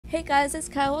Hey guys, it's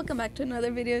Kyle. Welcome back to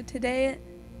another video. Today,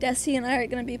 Desi and I are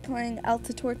going to be playing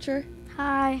Altitorture.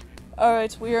 Hi.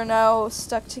 Alright, we are now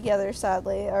stuck together,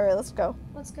 sadly. Alright, let's go.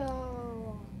 Let's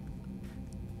go.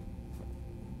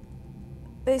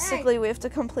 Basically, we have to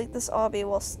complete this obby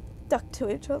while stuck to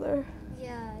each other.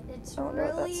 Yeah, it's I don't know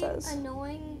what that really says.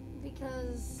 annoying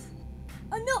because...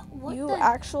 Oh no! What You the...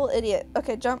 actual idiot.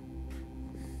 Okay, jump.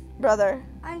 Brother,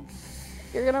 I'm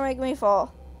you're gonna make me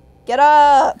fall. Get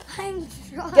up! trying.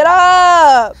 Get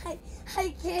up! I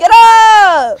can't. Get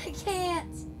up! I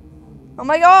can't. Oh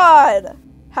my god!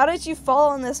 How did you fall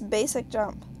on this basic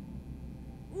jump?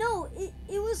 No,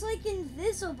 it was like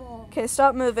invisible. Okay,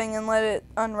 stop moving and let it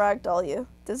unragdoll you.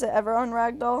 Does it ever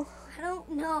unragdoll? I don't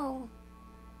know.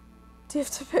 Do you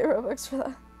have to pay Robux for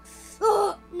that?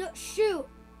 Oh, no, shoot.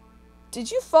 Did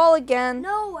you fall again?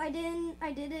 No, I didn't.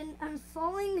 I'm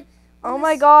falling. Oh on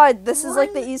my this god, this is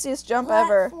like the one easiest jump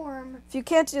ever. platform. If you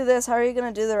can't do this, how are you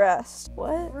gonna do the rest?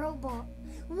 What? Robot.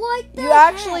 What the You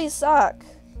heck? actually suck.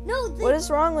 No, What is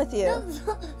wrong with you?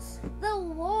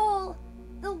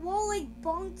 The wall like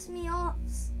bonked me off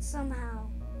somehow.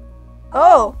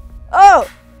 Oh! Oh!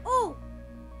 Oh!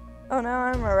 Oh, now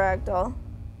I'm a ragdoll.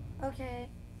 Okay.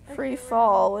 Free Okay,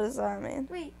 fall, what does that mean?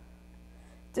 Wait.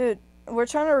 Dude, we're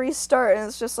trying to restart and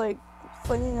it's just like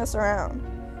flinging us around.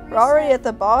 We're already at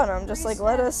the bottom, just like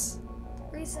let us...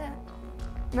 Reset.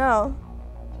 No.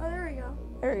 Oh, there we go.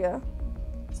 There we go.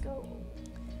 Let's go.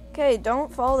 Okay,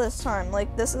 don't fall this time.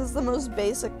 Like, this is the most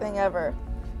basic thing ever.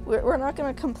 We're not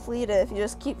gonna complete it if you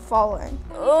just keep falling.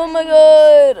 Oh my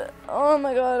god! Oh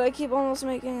my god, I keep almost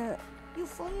making it. You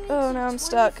flung me Oh, to now I'm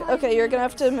stuck. 25 Okay, you're gonna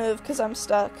have to meters. move because I'm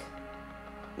stuck.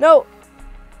 No!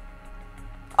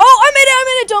 Oh, I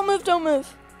made it! Don't move, don't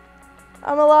move.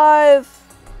 I'm alive.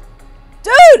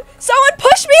 Dude! Someone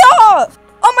push me off!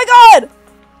 Oh my god!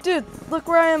 Dude, look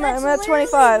where I am at. I'm at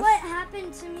 25. What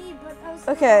happened to me, but I was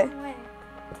Okay. the wrong way.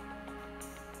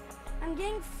 I'm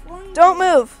getting flung. Don't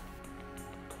move.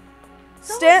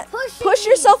 Someone's pushing Push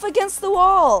me. yourself against the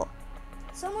wall.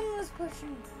 Someone was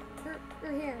pushing.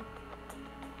 You're here.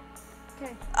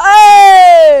 Okay.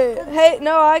 Hey! Hey,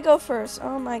 no, I go first.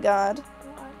 Oh my god.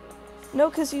 No,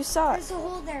 because you suck. There's a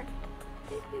hole there.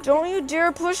 Don't you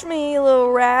dare push me, you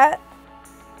little rat.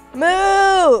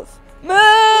 Move!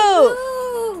 Move!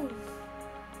 Move!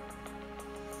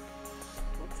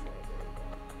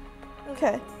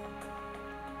 Okay.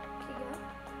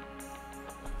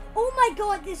 Oh my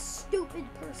god, this stupid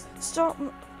person. Stop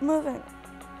moving.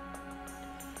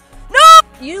 No!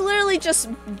 You literally just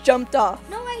jumped off.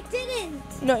 No, I didn't.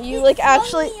 No, you It like flung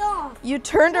actually, me off. you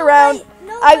turned No, around.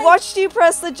 no, I watched you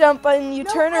press the jump button, you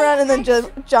No, turned around and then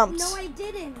jumped. No, I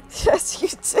didn't. Yes, you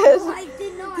did. No, I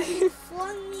did not. It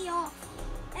flung me off.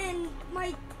 And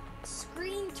my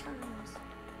screen turned.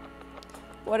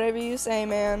 Whatever you say,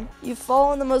 man. You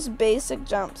fall on the most basic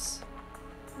jumps.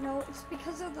 No, it's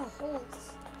because of the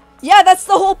holes. Yeah, that's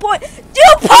the whole point. You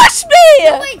pushed me!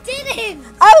 No, I didn't.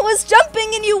 I was jumping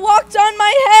and you walked on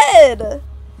my head.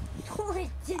 No, I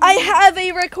didn't. I have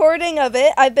a recording of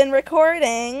it. I've been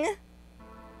recording.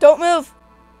 Don't move.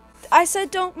 I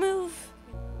said don't move.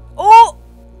 Oh!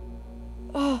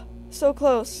 Oh, so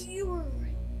close. You were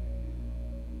right.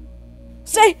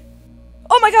 Stay!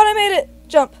 Oh my god, I made it!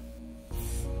 Jump.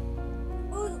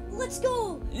 Oh, let's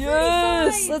go.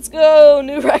 Yes! 35. Let's go!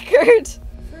 New record.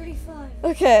 35.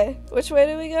 Okay, which way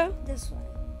do we go? This way.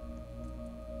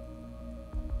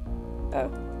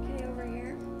 Oh. Okay, over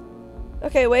here.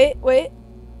 Okay, wait.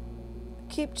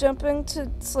 Keep jumping to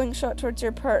slingshot towards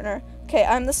your partner. Okay,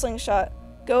 I'm the slingshot.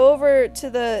 Go over to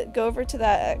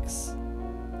that X.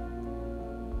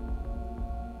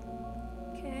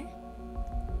 Okay.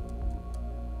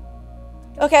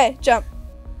 Okay, jump.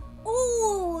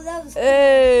 Oh, that was.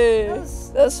 Hey, That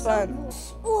that was so fun.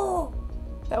 cool. Oh,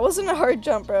 That wasn't a hard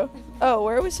jump, bro. Oh,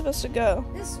 where are we supposed to go?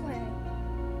 this way.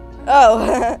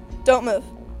 Oh, don't move.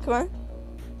 Come on.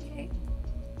 Okay.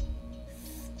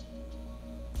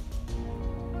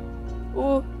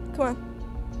 Ooh, come on.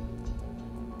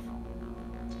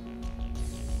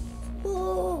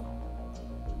 Oh.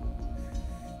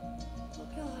 Oh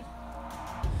God.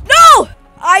 No!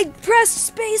 I pressed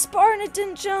space bar and it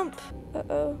didn't jump.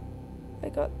 Uh-oh. I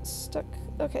got stuck.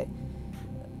 Okay.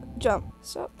 Jump.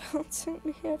 Stop bouncing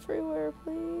me everywhere,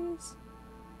 please.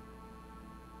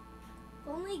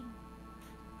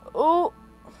 Oh.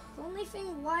 The only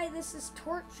thing why this is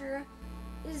torture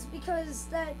is because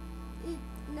that it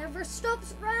never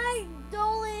stops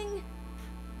ragdolling.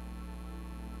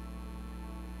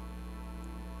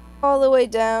 All the way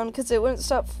down because it wouldn't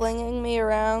stop flinging me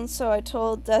around, so I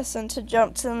told Destin to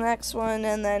jump to the next one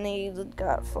and then he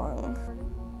got flung.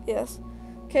 Yes.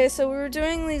 Okay, so we were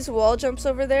doing these wall jumps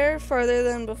over there farther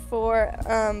than before,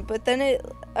 but then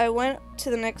I went to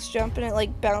the next jump and it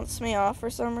like bounced me off for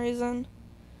some reason.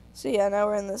 So yeah, now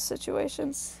we're in this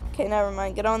situation. Okay, never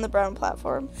mind. Get on the brown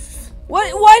platform.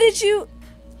 What? Why did you?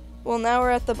 Well, now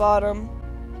we're at the bottom.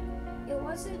 It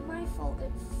wasn't my fault.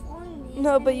 It flung me.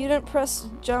 No, but you didn't press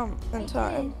jump in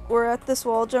time. did. We're at this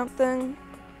wall jump thing.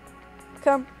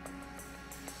 Come.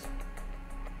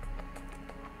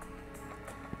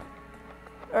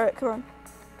 Alright, come on.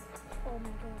 Oh my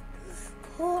god.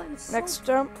 Oh, I'm so Next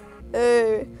jump.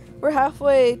 Hey, we're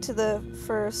halfway to the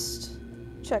first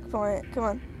checkpoint. Come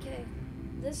on. Okay.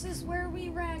 This is where we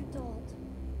ragdolled.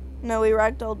 No, we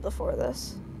ragdolled before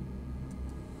this.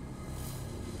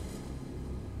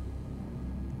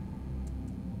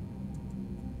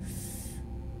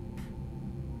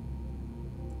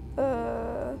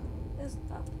 It's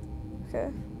up. Okay.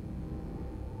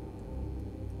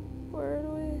 Where do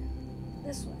we?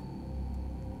 This way.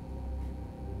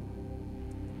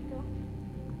 Go.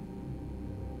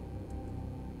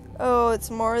 Oh,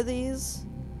 it's more of these.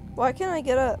 Why can't I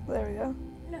get up? There we go.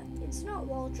 No, it's not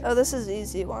wall jump. Oh, this is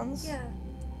easy ones. Yeah.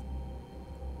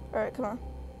 Alright, come on.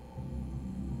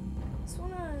 It's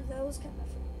one of those kind of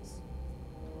things.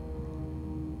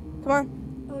 Come on.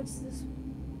 Oh, it's this one.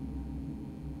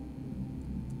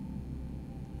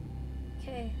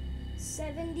 Okay.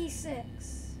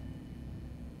 76.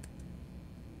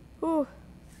 Ooh.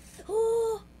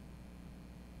 Oh!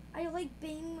 I like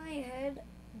banged my head.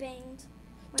 Banged.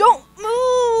 Don't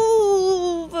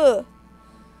move!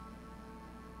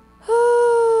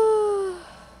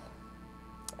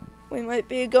 We might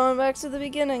be going back to the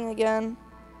beginning again.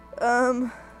 Yeah.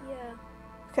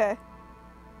 Okay.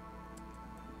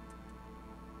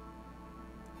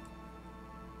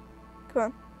 Come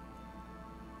on.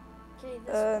 Okay,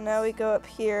 this Now we go up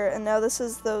here, and now this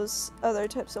is those other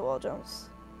types of wall jumps.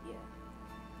 Yeah.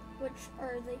 Which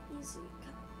are the easy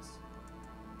kinds.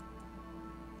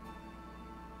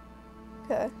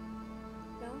 Okay.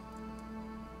 Go.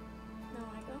 No,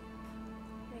 I go.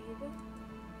 There you go.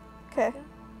 Okay. Go.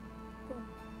 Boom.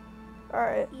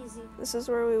 Alright. Easy. This is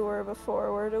where we were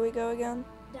before. Where do we go again?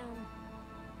 Down.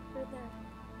 Right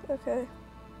there. Okay.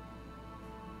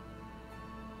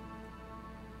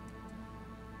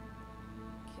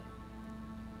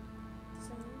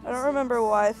 I don't remember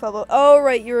why I fell. Oh,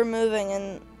 right, you were moving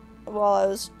and while I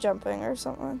was jumping or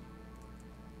something.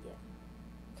 Yeah.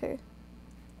 Okay.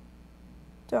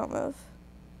 Don't move.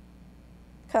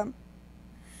 Come.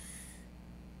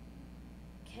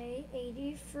 Okay,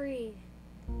 83.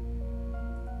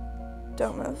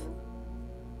 Don't move.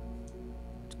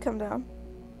 Come down.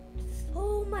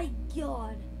 Oh my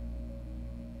god.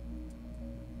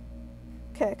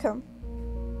 Okay, come.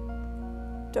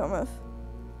 Don't move.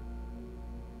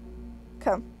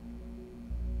 Come.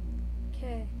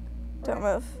 Okay. Don't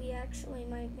move. We actually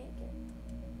might make it.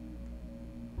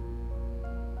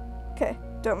 Okay,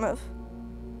 don't move.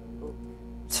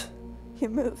 You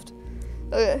moved.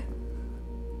 Okay.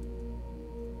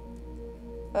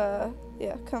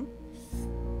 Yeah, come.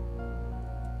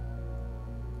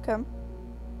 Come.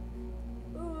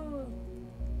 Ooh.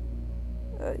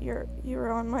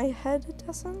 You're on my head,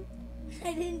 Desson?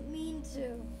 I didn't mean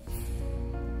to.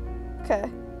 Okay.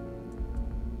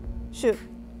 Shoot.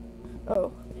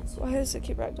 Oh, why does it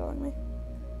keep ragdolling me?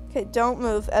 Okay, don't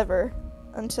move ever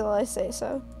until I say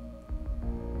so.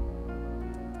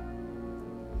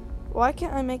 Why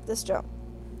can't I make this jump?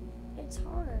 It's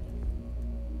hard.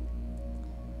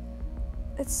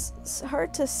 It's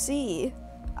hard to see.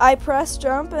 I pressed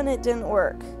jump and it didn't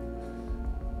work.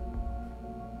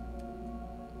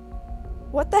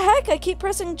 What the heck? I keep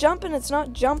pressing jump and it's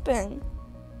not jumping.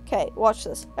 Okay, watch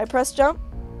this. I press jump.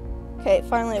 Okay,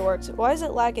 finally it works. Why is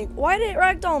it lagging? Why did it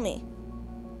ragdoll me?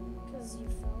 Because you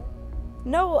fell.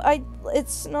 No,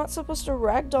 it's not supposed to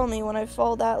ragdoll me when I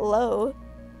fall that low.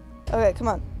 Okay, come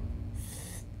on.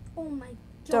 Oh my god,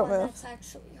 Don't move. that's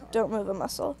actually hard. Don't move a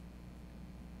muscle.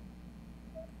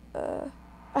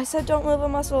 I said don't move a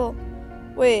muscle.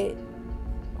 Wait.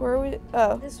 Where are we?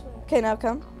 Oh. This way. Okay, now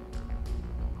come.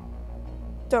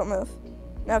 Don't move.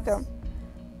 Now come.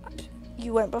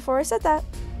 You went before I said that.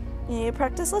 You need to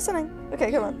practice listening.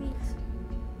 Okay, come on.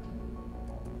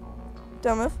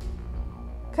 Don't move.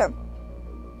 Come.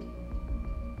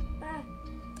 Ah.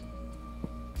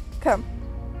 Come.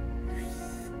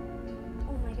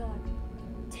 Oh my god.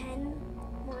 10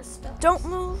 more steps. Don't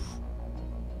move.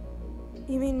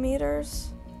 You mean meters?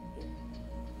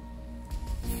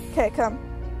 Okay, come.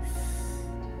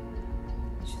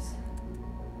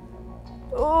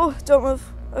 Oh, don't move.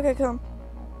 Okay, come.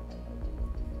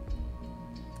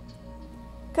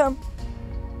 Come.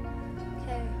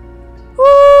 Okay.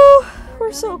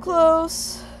 We're so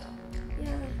close.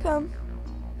 Yeah. Come.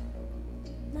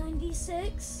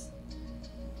 96.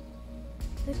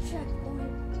 The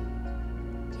checkpoint.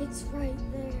 It's right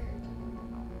there.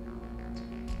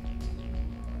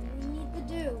 What we need to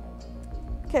do.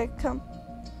 Okay, come.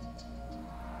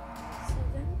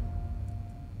 7.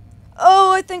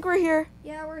 Oh, I think we're here.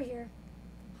 Yeah, we're here.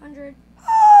 100.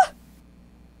 Ah!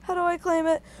 How do I claim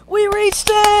it? We reached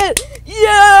it!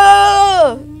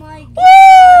 Yeah! Oh my god.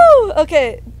 Woo!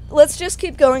 Okay, let's just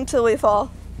keep going till we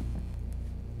fall.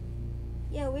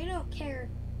 Yeah, we don't care.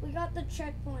 We got the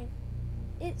checkpoint.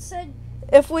 It said,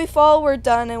 If we fall, we're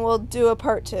done and we'll do a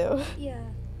part 2. yeah.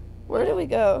 Where do we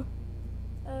go?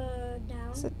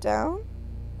 Down. Is it down?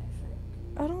 I think.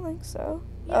 I don't think so.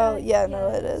 Yeah, Oh, yeah, no,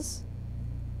 yeah. it is.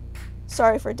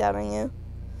 Sorry for doubting you.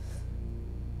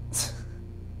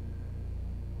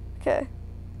 Okay.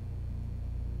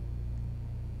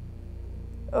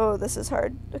 Oh, this is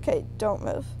hard. Okay, don't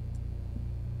move.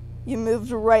 You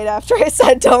moved right after I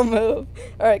said don't move.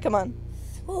 Alright, come on.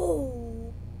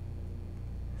 Oh.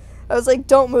 I was like,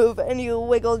 don't move, and you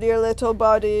wiggled your little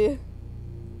body.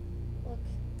 Look,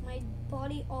 my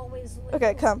body always wiggles.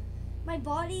 Okay, come. My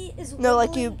body is No,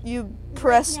 like wiggling you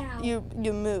pressed, now.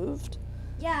 you moved.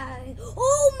 Yeah.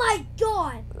 Oh my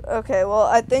god! Okay, well,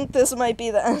 I think this might be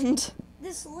the end.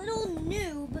 This little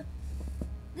noob,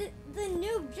 the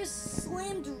noob just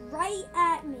slammed right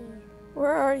at me.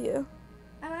 Where are you?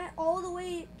 I'm at all the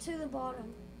way to the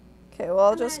bottom. Okay, well,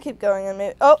 I'll I'm just at- keep going and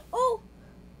maybe. Oh, Oh!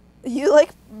 you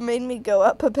like made me go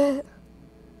up a bit.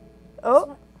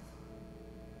 Oh,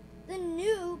 The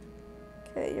noob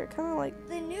okay, you're kind of like.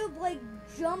 like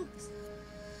jumped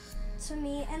to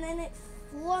me and then it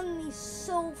flung me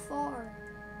so far.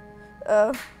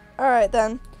 Oh, alright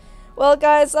then. Well,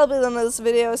 guys, that'll be the end of this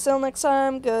video. Till next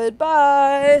time,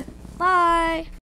 goodbye. Bye!